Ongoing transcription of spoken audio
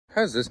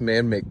How does this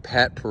man make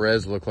Pat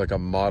Perez look like a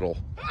model?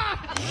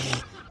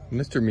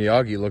 Mr.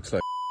 Miyagi looks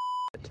like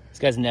This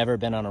guy's never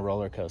been on a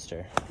roller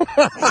coaster.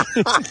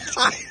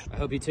 I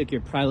hope you took your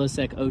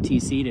Prilosec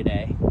OTC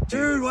today.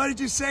 Dude, why did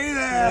you say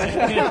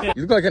that?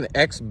 You look like an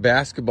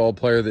ex-basketball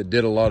player that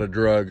did a lot of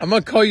drugs. I'm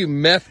gonna call you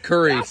Meth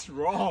Curry. That's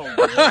wrong.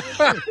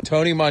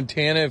 Tony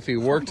Montana if he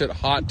worked at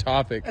Hot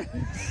Topic. All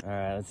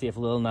right, let's see if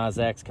Lil Nas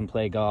X can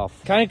play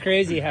golf. Kind of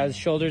crazy how his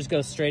shoulders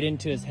go straight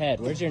into his head.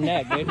 Where's your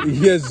neck, dude?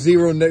 He has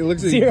zero neck.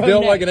 Looks like he's Zero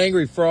built neck. like an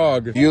angry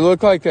frog. You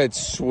look like that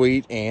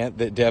sweet aunt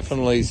that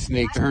definitely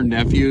sneaks her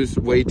nephews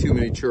way too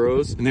many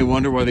churros, and they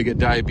wonder why they get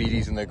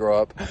diabetes when they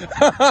grow up.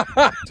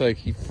 It's like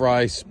he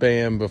fries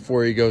Spam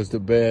before he goes to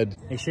bed.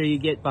 Make sure you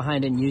get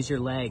behind and use your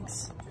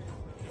legs.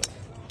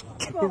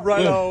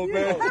 Right on,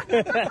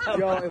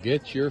 man.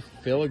 Get your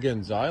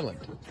Filligan's Island.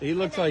 He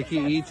looks like he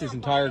eats his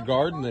entire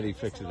garden that he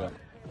fixes up.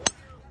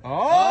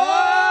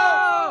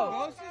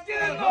 Oh!